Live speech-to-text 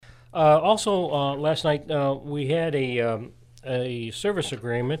Also, last night we had a service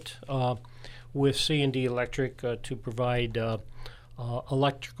agreement with C&D Electric to provide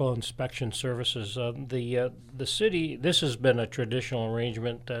electrical inspection services. The city. This has been a traditional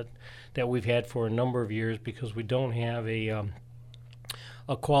arrangement that we've had for a number of years because we don't have a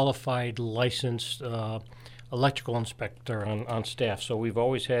qualified licensed electrical inspector on staff. So we've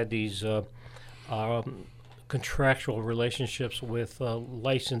always had these contractual relationships with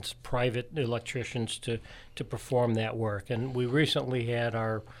licensed private electricians to perform that work. And we recently had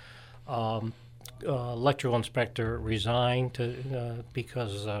our electrical inspector resign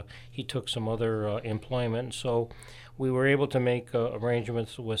because he took some other employment. So we were able to make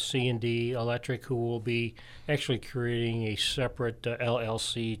arrangements with C&D Electric, who will be actually creating a separate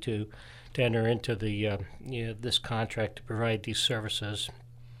LLC to enter into this contract to provide these services.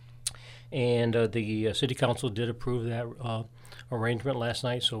 And the city council did approve that arrangement last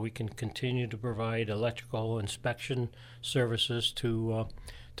night, so we can continue to provide electrical inspection services to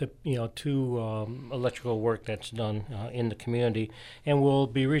electrical work that's done in the community. And we'll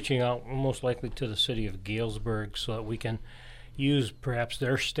be reaching out most likely to the city of Galesburg so that we can use perhaps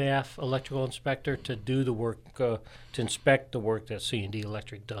their staff electrical inspector to do the work, to inspect the work that C&D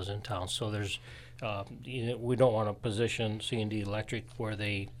Electric does in town. So there's, we don't want to position C&D Electric where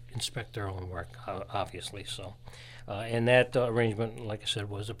they inspect their own work, obviously. So, and that arrangement, like I said,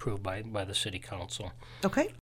 was approved by the city council. Okay.